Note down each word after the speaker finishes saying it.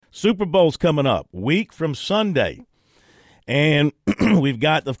Super Bowl's coming up, week from Sunday. And we've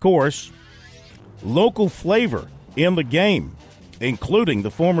got, of course, local flavor in the game, including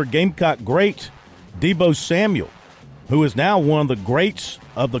the former Gamecock great Deebo Samuel, who is now one of the greats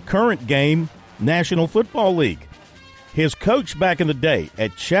of the current game, National Football League. His coach back in the day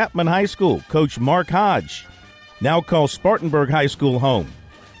at Chapman High School, Coach Mark Hodge, now calls Spartanburg High School home.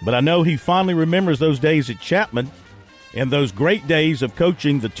 But I know he fondly remembers those days at Chapman and those great days of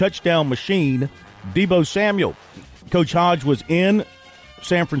coaching the touchdown machine, Deebo Samuel. Coach Hodge was in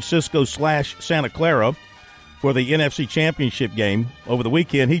San Francisco/Santa Clara for the NFC Championship game over the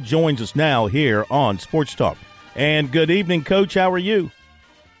weekend. He joins us now here on Sports Talk. And good evening, Coach. How are you?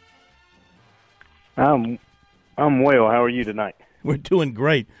 I'm well. How are you tonight? We're doing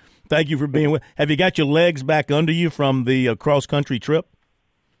great. Thank you for being with. Have you got your legs back under you from the cross-country trip?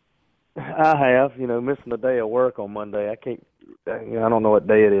 I have. Missing a day of work on Monday. I can't. I don't know what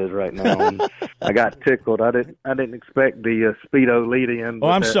day it is right now. And I got tickled. I didn't expect the Speedo lead-in. Oh,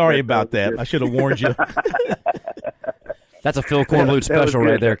 I'm sorry about that. I should have warned you. That's a Phil Kornblut special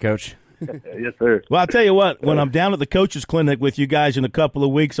right there, Coach. Yes, sir. Well, I'll tell you what. When I'm down at the coaches' clinic with you guys in a couple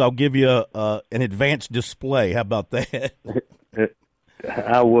of weeks, I'll give you an advanced display. How about that?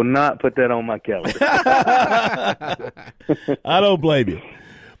 I will not put that on my calendar. I don't blame you.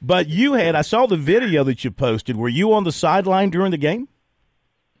 But I saw the video that you posted. Were you on the sideline during the game?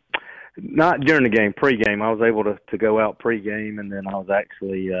 Not during the game, pregame. I was able to go out pregame, and then I was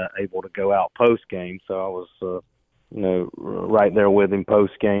actually able to go out postgame. So I was, right there with him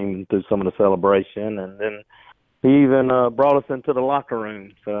postgame through some of the celebration. And then he even brought us into the locker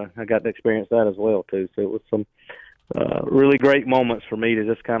room. So I got to experience that as well, too. So it was some really great moments for me to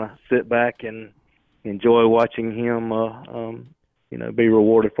just kind of sit back and enjoy watching him be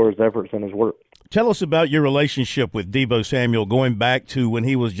rewarded for his efforts and his work. Tell us about your relationship with Deebo Samuel going back to when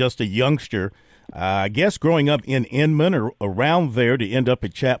he was just a youngster, I guess growing up in Inman or around there to end up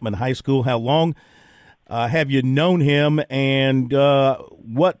at Chapman High School. How long have you known him, and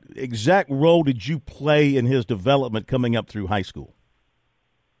what exact role did you play in his development coming up through high school?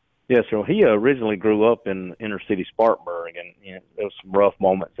 Yes, sir. He originally grew up in inner city Spartanburg, and there was some rough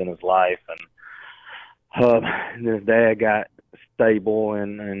moments in his life, and his dad got stable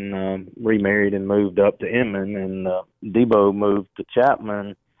and remarried and moved up to Inman, and Deebo moved to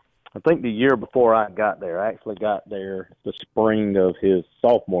Chapman. I think the year before I got there, I actually got there the spring of his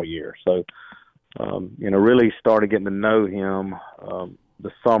sophomore year. So, really started getting to know him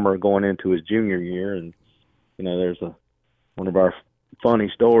the summer going into his junior year. And, there's one of our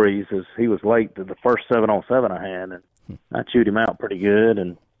funny stories is he was late to the first 7-on-7 I had, and I chewed him out pretty good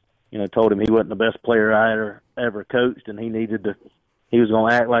and, told him he wasn't the best player I ever coached, and he was going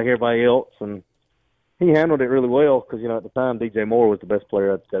to act like everybody else. And he handled it really well because, at the time, DJ Moore was the best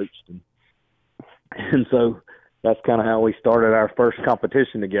player I'd coached. And so that's kind of how we started our first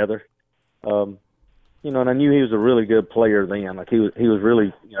competition together. And I knew he was a really good player then. Like he was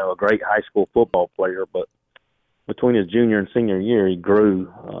really, a great high school football player. But between his junior and senior year, he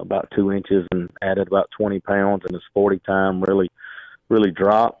grew about 2 inches and added about 20 pounds, and his 40 time really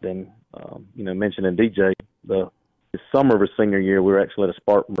dropped. And, mentioning DJ, the summer of his senior year, we were actually at a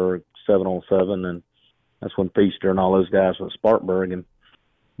Spartanburg 7-on-7, and that's when Feaster and all those guys were at Spartanburg. And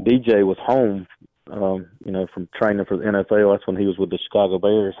DJ was home, from training for the NFL. That's when he was with the Chicago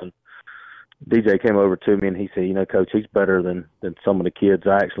Bears. And DJ came over to me and he said, Coach, he's better than some of the kids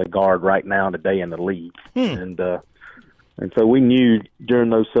I actually guard right now today in the league. And so we knew during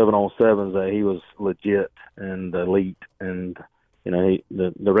those 7-on-7s that he was legit and elite. And,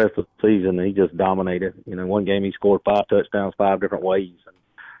 the rest of the season, he just dominated. One game he scored 5 touchdowns 5 different ways.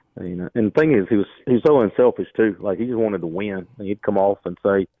 And the thing is, he was so unselfish too. Like, he just wanted to win. And he'd come off and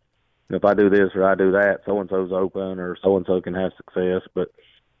say, if I do this or I do that, so-and-so's open or so-and-so can have success. But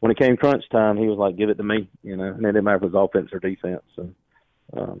when it came crunch time, he was like, give it to me, and it didn't matter if it was offense or defense. And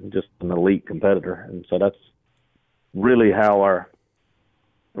just an elite competitor. And so that's really how our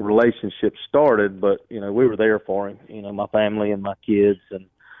relationship started. But, we were there for him, my family and my kids, and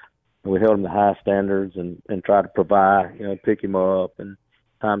we held him to high standards and tried to provide, pick him up. And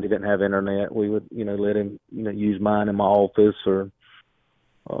times he didn't have internet, we would, let him, use mine in my office. Or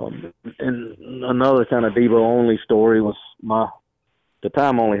and another kind of Deebo only story was the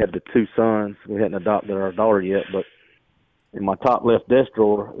time I only had the 2 sons. We hadn't adopted our daughter yet, but in my top left desk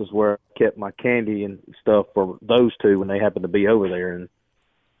drawer is where I kept my candy and stuff for those 2 when they happened to be over there. And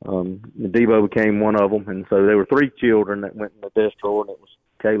Deebo became one of them. And so there were 3 children that went in the desk drawer, and it was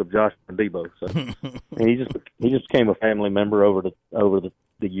Caleb, Josh, and Deebo. So and he just became a family member over the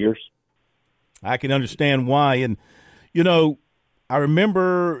years. I can understand why. And, I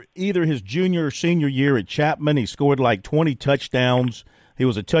remember either his junior or senior year at Chapman, he scored like 20 touchdowns. He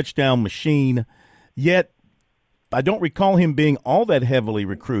was a touchdown machine. Yet, I don't recall him being all that heavily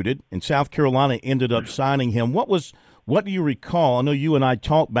recruited, and South Carolina ended up signing him. What do you recall? I know you and I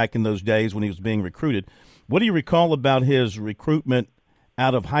talked back in those days when he was being recruited. What do you recall about his recruitment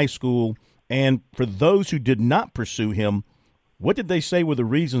out of high school? And for those who did not pursue him, what did they say were the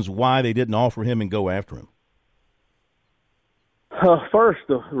reasons why they didn't offer him and go after him? First,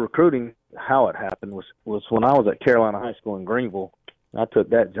 the recruiting, how it happened was when I was at Carolina High School in Greenville. I took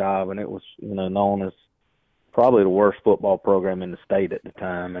that job, and it was known as probably the worst football program in the state at the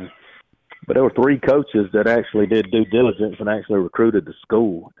time. But there were 3 coaches that actually did due diligence and actually recruited the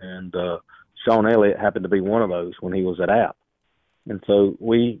school, and Sean Elliott happened to be one of those when he was at App. And so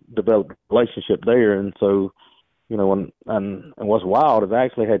we developed a relationship there. And so, and what's wild is I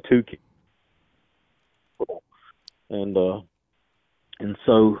actually had 2 kids. And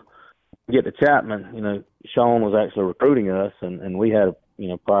so we get to Chapman, Sean was actually recruiting us, and we had a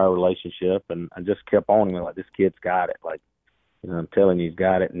prior relationship, and I just kept on him like, this kid's got it. Like, I'm telling you, he's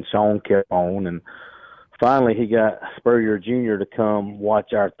got it. And Sean kept on, and finally he got Spurrier Jr. to come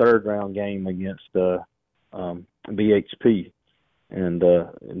watch our 3rd round game against BHP. And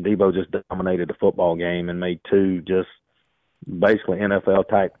Deebo just dominated the football game and made 2 just basically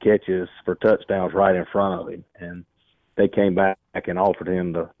NFL-type catches for touchdowns right in front of him. And they came back and offered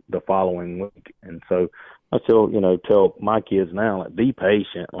him the following week. And so I still, tell my kids now, like, be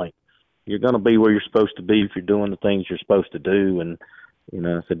patient. Like, you're going to be where you're supposed to be if you're doing the things you're supposed to do. And,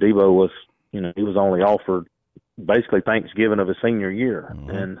 so Deebo was, he was only offered basically Thanksgiving of his senior year.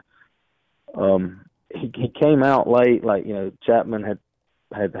 Mm-hmm. And he came out late. Like, Chapman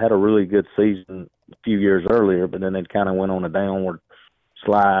had a really good season a few years earlier, but then they kind of went on a downward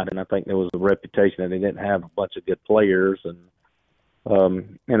slide. And I think there was a reputation that they didn't have a bunch of good players. And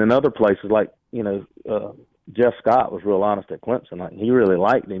in other places, like, Jeff Scott was real honest at Clemson. Like, he really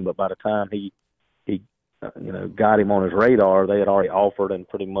liked him, but by the time he got him on his radar, they had already offered and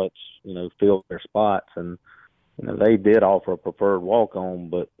pretty much, filled their spots. And, they did offer a preferred walk-on,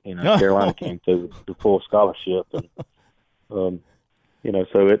 but, Carolina came to the full scholarship. And,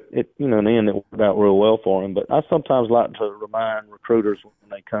 so it in the end, it worked out real well for him. But I sometimes like to remind recruiters when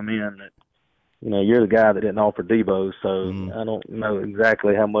they come in that, you're the guy that didn't offer Deebo, so I don't know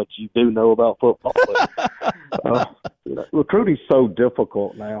exactly how much you do know about football. But, recruiting's so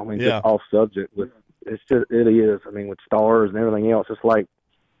difficult now. I mean, just off subject, it is. I mean, with stars and everything else, it's like,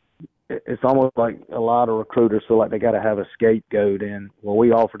 it's almost like a lot of recruiters feel like they got to have a scapegoat. And well,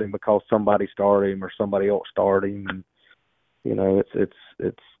 we offered him because somebody started him or somebody else started him, and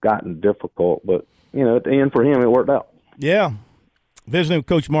it's gotten difficult. But at the end for him, it worked out. Yeah. Visiting with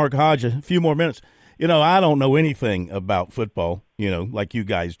Coach Mark Hodge, a few more minutes. I don't know anything about football, like you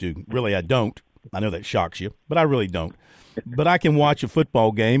guys do. Really, I don't. I know that shocks you, but I really don't. But I can watch a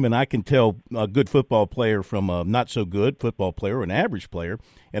football game, and I can tell a good football player from a not-so-good football player or an average player.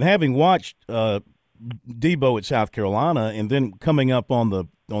 And having watched Deebo at South Carolina and then coming up on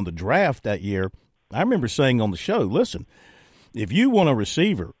the draft that year, I remember saying on the show, listen, if you want a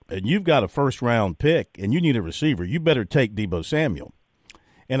receiver and you've got a first-round pick and you need a receiver, you better take Deebo Samuel.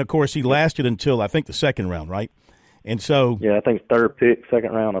 And, of course, he lasted until, I think, the 2nd round, right? And so – yeah, I think 3rd pick,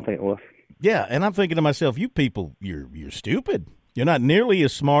 2nd round, I think it was. Yeah, and I'm thinking to myself, you people, you're stupid. You're not nearly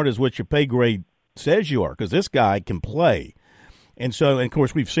as smart as what your pay grade says you are, because this guy can play. And so, and of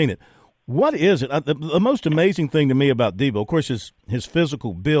course, we've seen it. What is it? The most amazing thing to me about Deebo, of course, his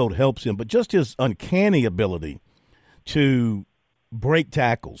physical build helps him, but just his uncanny ability to break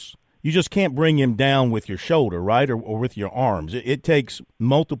tackles. You just can't bring him down with your shoulder, right, or with your arms. It takes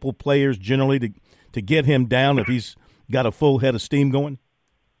multiple players generally to get him down if he's got a full head of steam going.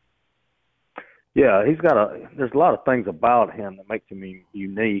 Yeah, there's a lot of things about him that makes him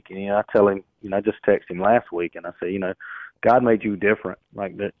unique. And, I tell him, I just texted him last week and I say, God made you different.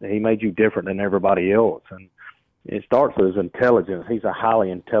 Like that, he made you different than everybody else. And it starts with his intelligence. He's a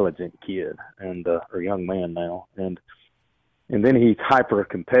highly intelligent kid or young man now. And then he's hyper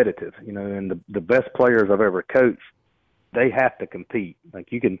competitive, and the best players I've ever coached, they have to compete.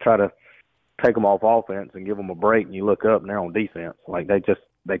 Like, you can try to take them off offense and give them a break and you look up and they're on defense. Like, they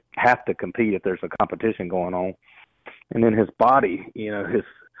have to compete if there's a competition going on. And then his body,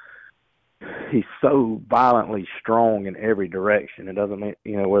 he's so violently strong in every direction. It doesn't mean,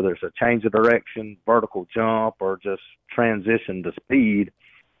 whether it's a change of direction, vertical jump, or just transition to speed.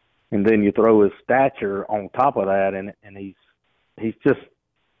 And then you throw his stature on top of that, and he's just,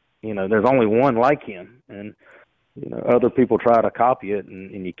 there's only one like him. And, other people try to copy it,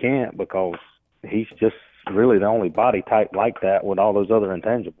 and you can't, because he's just really the only body type like that with all those other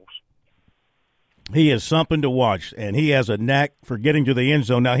intangibles. He is something to watch, and he has a knack for getting to the end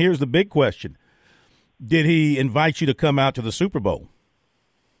zone. Now, here's the big question. Did he invite you to come out to the Super Bowl?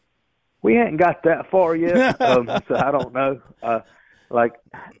 We hadn't got that far yet, so I don't know.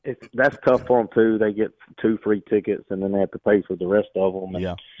 That's tough for them, too. They get 2 free tickets, and then they have to pay for the rest of them. And,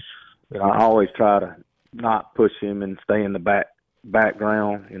 yeah. I always try to not push him and stay in the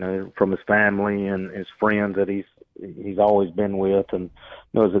background, from his family and his friends that he's always been with. And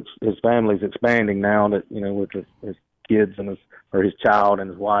his family's expanding now that, with his kids and his child and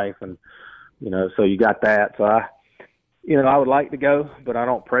his wife. And, so you got that. So I would like to go, but I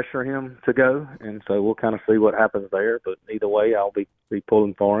don't pressure him to go. And so we'll kind of see what happens there. But either way, I'll be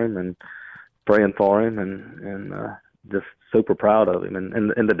pulling for him and praying for him and just super proud of him.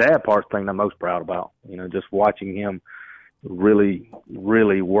 And the dad part's the thing I'm most proud about, just watching him really,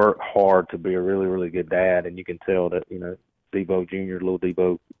 really work hard to be a really, really good dad. And you can tell that, Deebo Jr., little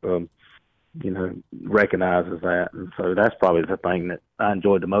Deebo, recognizes that. And so that's probably the thing that I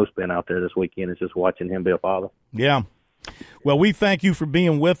enjoyed the most being out there this weekend, is just watching him be a father. Yeah. Well, we thank you for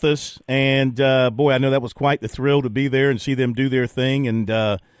being with us. And, boy, I know that was quite the thrill to be there and see them do their thing.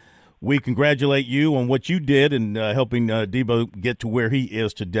 And we congratulate you on what you did in helping Deebo get to where he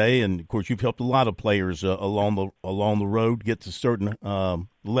is today. And, of course, you've helped a lot of players along the road get to certain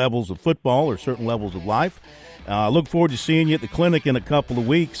levels of football or certain levels of life. I look forward to seeing you at the clinic in a couple of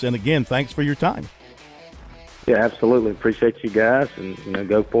weeks. And, again, thanks for your time. Yeah, absolutely. Appreciate you guys, and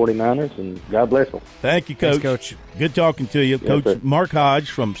go 49ers, and God bless them. Thank you, Coach. Thanks, Coach. Good talking to you. Yes, Coach sir. Mark Hodge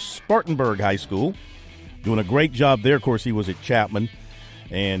from Spartanburg High School, doing a great job there. Of course, he was at Chapman,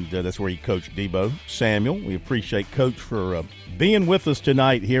 and that's where he coached Deebo Samuel. We appreciate Coach for being with us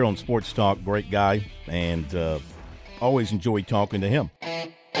tonight here on Sports Talk. Great guy, and always enjoy talking to him.